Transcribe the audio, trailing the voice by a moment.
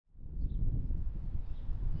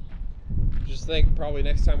just think probably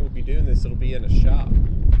next time we'll be doing this, it'll be in a shop.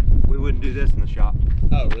 We wouldn't do this in the shop.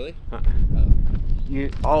 Oh, really?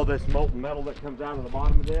 All this molten metal that comes out of the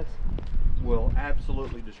bottom of this will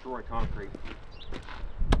absolutely destroy concrete.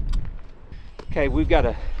 Okay, we've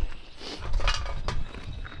got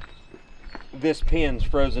this pin's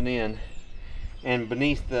frozen in, and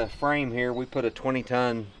beneath the frame here we put a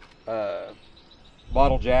 20-ton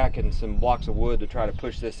bottle jack and some blocks of wood to try to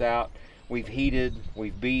push this out. We've heated,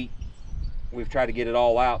 we've beat, we've tried to get it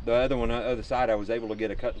all out. The other side, I was able to get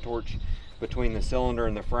a cutting torch between the cylinder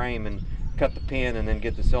and the frame and cut the pin and then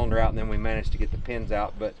get the cylinder out, and then we managed to get the pins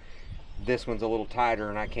out. But this one's a little tighter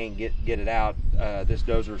and I can't get it out. This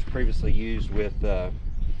dozer was previously used with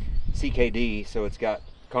CKD, so it's got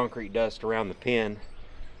concrete dust around the pin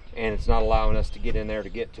and it's not allowing us to get in there to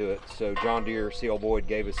get to it. So John Deere C.L. Boyd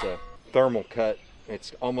gave us a thermal cut.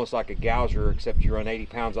 It's almost like a gouger, except you run 80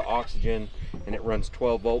 pounds of oxygen and it runs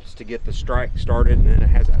 12 volts to get the strike started, and then it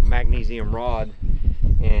has a magnesium rod,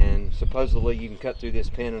 and supposedly you can cut through this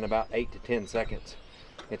pin in about 8 to 10 seconds.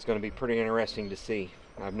 It's going to be pretty interesting to see.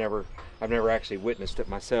 I've never actually witnessed it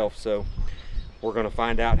myself, so we're going to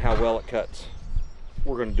find out how well it cuts.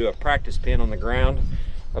 We're going to do a practice pin on the ground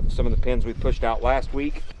of some of the pins we pushed out last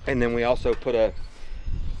week, and then we also put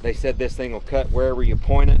they said this thing will cut wherever you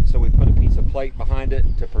point it, so we put a piece of plate behind it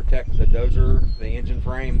to protect the dozer, the engine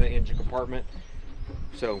frame, the engine compartment.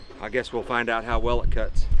 So I guess we'll find out how well it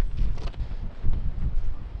cuts.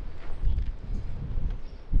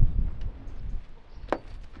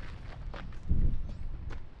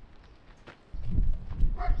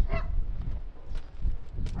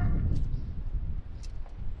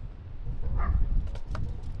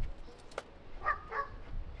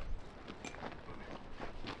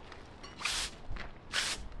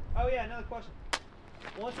 Oh yeah, another question.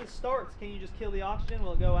 Once it starts, can you just kill the oxygen?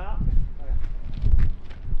 Will it go out? Okay.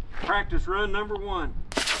 Practice run number 1.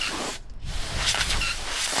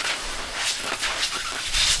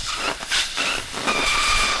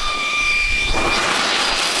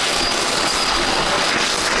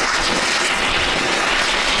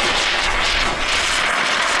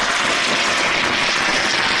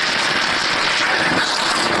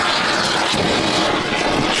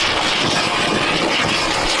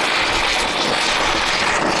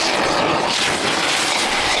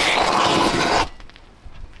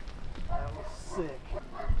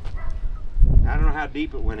 How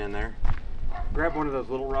deep it went in there. Grab one of those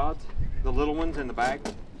little rods, the little ones in the bag.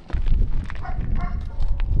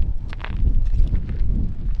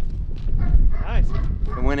 Nice.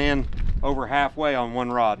 It went in over halfway on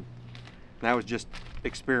one rod. That was just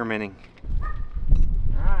experimenting.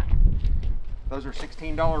 All right, those are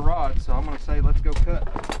 $16 rods, so I'm going to say let's go cut.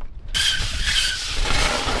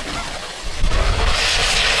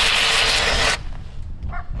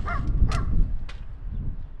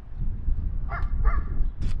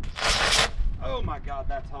 Oh my God,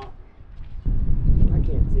 that's hot. I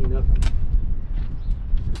can't see nothing.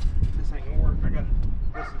 This ain't gonna work.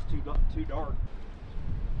 This is too dark.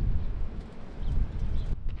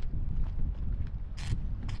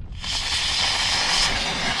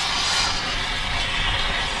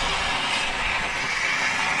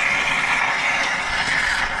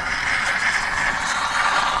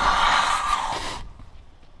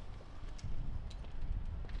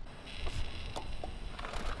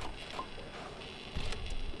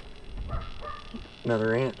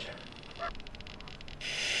 Another inch.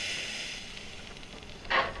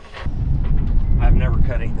 I've never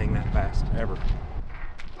cut anything that fast, ever.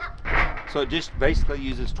 So it just basically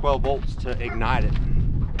uses 12 volts to ignite it.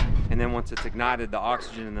 And then once it's ignited, the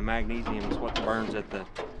oxygen and the magnesium is what burns at the,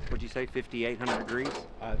 what'd you say, 5,800 degrees?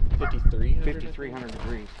 5,300. 5,300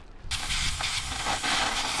 degrees.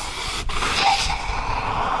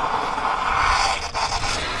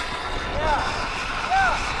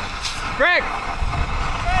 Greg!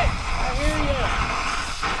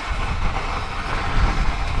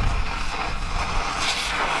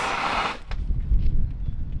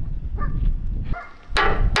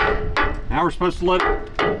 Now we're supposed to let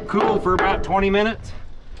it cool for about 20 minutes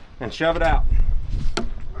and shove it out.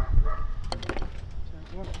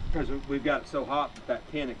 Because we've got it so hot that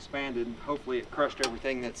that pin expanded, and hopefully it crushed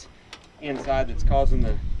everything that's inside that's causing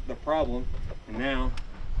the problem. And now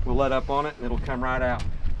we'll let up on it and it'll come right out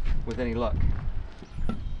with any luck.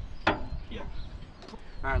 Yeah.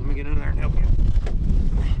 All right, let me get in there and help you.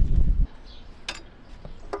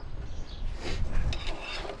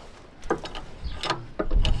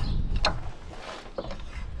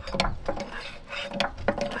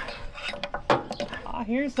 I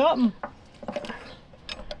hear something.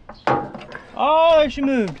 Oh, there she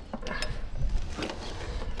moved.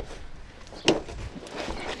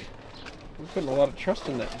 putting a lot of trust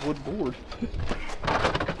in that wood board.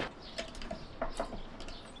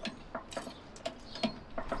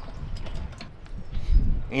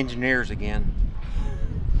 Engineers again.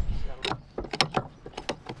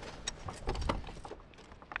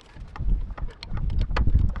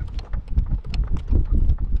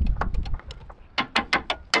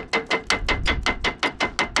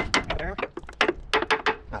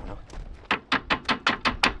 I don't know.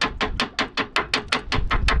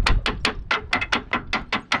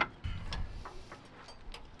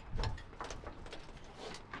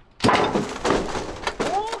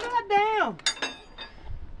 Oh, goddamn!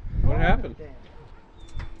 What happened? Damn.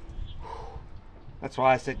 That's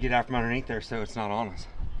why I said get out from underneath there so it's not on us.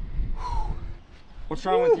 What's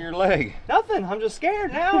wrong with your leg? Nothing. I'm just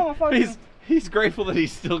scared now. I'm fucking. He's grateful that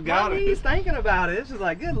he's still got He's it. thinking about it. It's just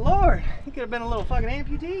like, good lord, he could have been a little fucking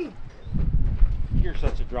amputee. You're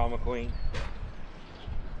such a drama queen.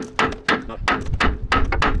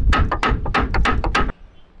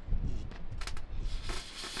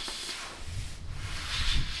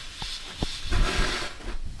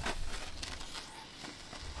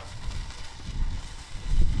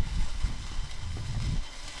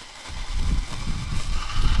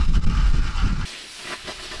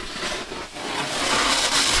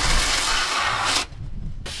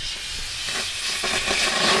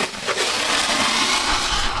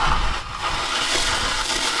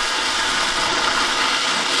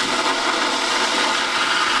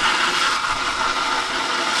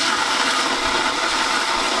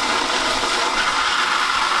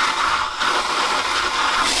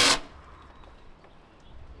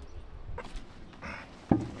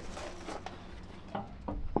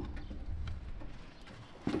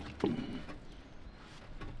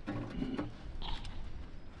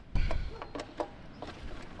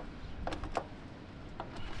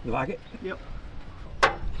 You like it? Yep.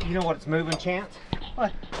 You know what it's moving, Chance?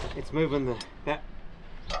 What? It's moving that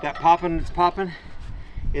popping that's popping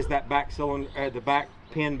is that back cylinder, the back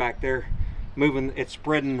pin back there moving. It's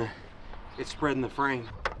spreading the frame.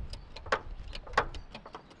 God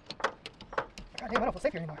damn, I don't feel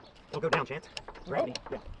safe here anymore. Don't go down, Chance. Gravity.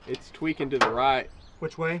 Yeah. It's tweaking to the right.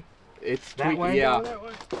 Which way? It's That tweaking, way? yeah. That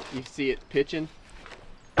way. You see it pitching?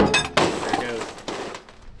 There it goes.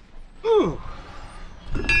 Ooh.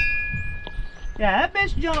 Yeah, that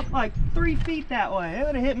bitch jumped like 3 feet that way. It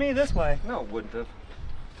would have hit me this way. No, it wouldn't have.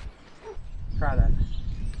 Try that.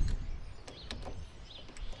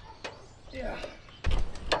 Yeah.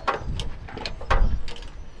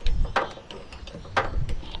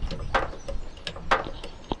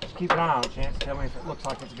 Just keep an eye on it, Chance. Tell me if it looks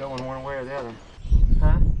like it's going one way or the other.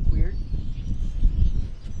 Huh? Weird.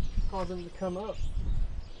 Cause them to come up.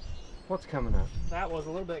 What's coming up? That was a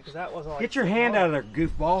little bit, because that wasn't like. Get your hand out of there,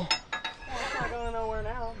 goofball. Well, it's not going nowhere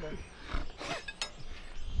now, but.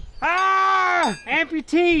 Ah!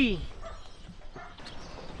 Amputee!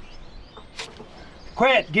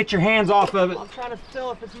 Quit! Get your hands off of it. I'm trying to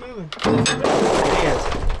feel if it's moving. It is.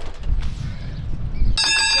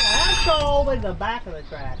 Yeah, that's all the way to the back of the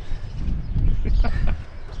track.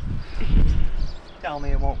 Tell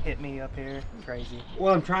me it won't hit me up here. I'm crazy.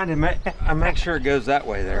 Well, I'm trying to make sure it goes that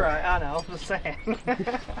way there. Right, I know. I'm just saying.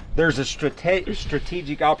 There's a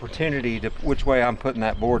strategic opportunity to which way I'm putting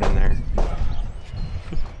that board in there.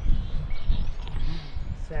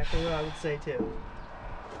 Exactly what I would say too.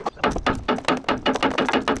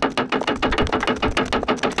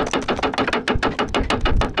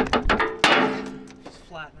 Just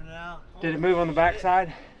flattening it out. Did it move on the back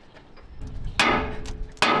side?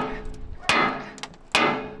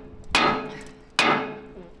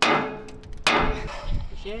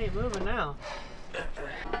 She ain't moving now.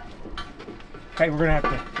 Okay, we're gonna have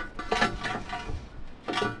to.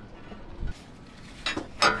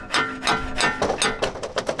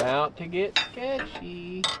 About to get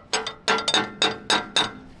sketchy.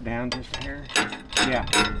 Down just a hair. Yeah.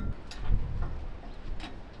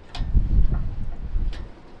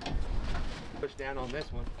 Push down on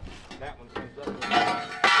this one. That one comes up.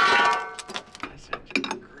 That's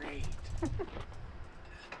actually great.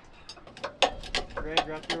 Red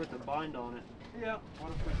right there with the bind on it. Yeah.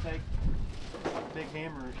 What if we take a big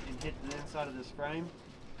hammer and hit the inside of this frame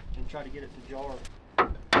and try to get it to jar?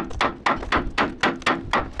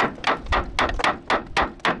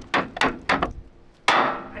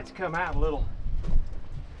 It's come out a little.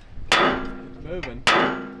 It's moving.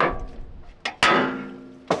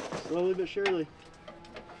 Slowly but surely.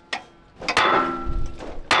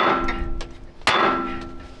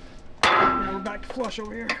 Now we're back to flush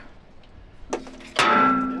over here.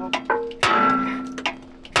 Yep.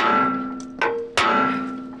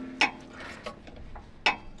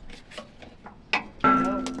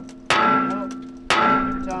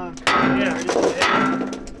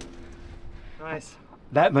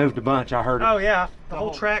 That moved a bunch, I heard it. Oh yeah, the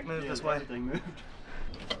whole track moved this way. Everything moved.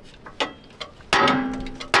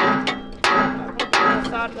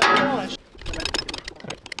 Side of that wash.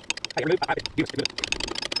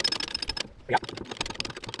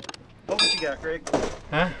 Hold what you got, Craig.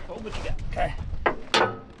 Huh? Hold what you got. Okay.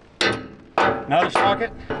 Another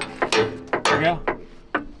socket. There we go.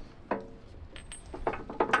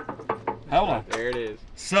 Hold on. There it is.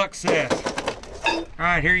 Success. All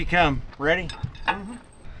right, here you come. Ready? Mm-hmm.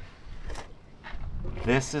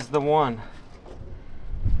 This is the one.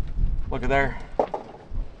 Look at there.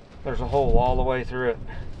 There's a hole all the way through it.